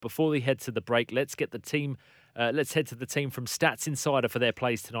before we head to the break, let's get the team. Let's head to the team from Stats Insider for their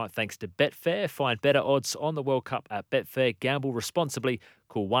plays tonight. Thanks to Betfair. Find better odds on the World Cup at Betfair. Gamble responsibly.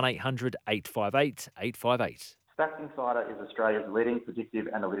 Call 1-800-858-858. Stats Insider is Australia's leading predictive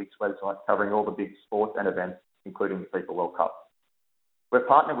analytics website covering all the big sports and events, including the FIFA World Cup. We're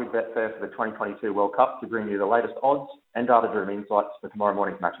partnered with Betfair for the 2022 World Cup to bring you the latest odds and data-driven insights for tomorrow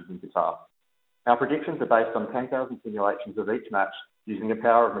morning's matches in Qatar. Our predictions are based on 10,000 simulations of each match using the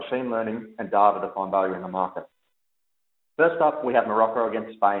power of machine learning and data to find value in the market. First up, we have Morocco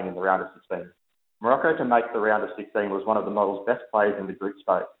against Spain in the round of 16. Morocco to make the round of 16 was one of the model's best plays in the group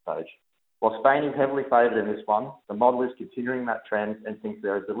stage. While Spain is heavily favoured in this one, the model is continuing that trend and thinks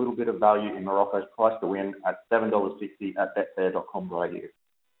there is a little bit of value in Morocco's price to win at $7.60 at betfair.com.au.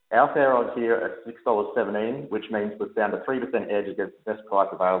 Our fair odds here are $6.17, which means we've found a 3% edge against the best price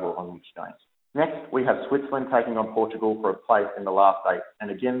available on the exchange. Next, we have Switzerland taking on Portugal for a place in the last 8. And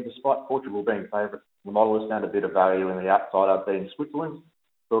again, despite Portugal being favourite, the model has found a bit of value in the outsider being Switzerland.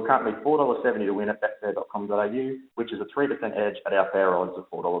 So we're currently $4.70 to win at betfair.com.au, which is a 3% edge at our fair odds of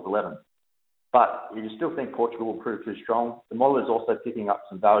 $4.11. But if you still think Portugal will prove too strong, the model is also picking up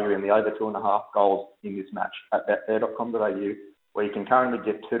some value in the over 2.5 goals in this match at betfair.com.au, where you can currently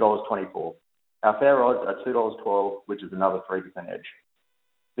get $2.24. Our fair odds are $2.12, which is another 3% edge.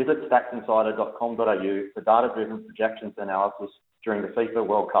 Visit statsinsider.com.au for data-driven projections analysis during the FIFA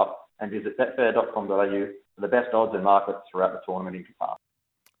World Cup and visit betfair.com.au for the best odds and markets throughout the tournament in Qatar.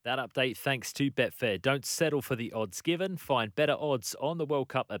 That update thanks to Betfair. Don't settle for the odds given. Find better odds on the World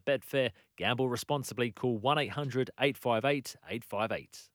Cup at Betfair. Gamble responsibly. Call 1-800-858-858.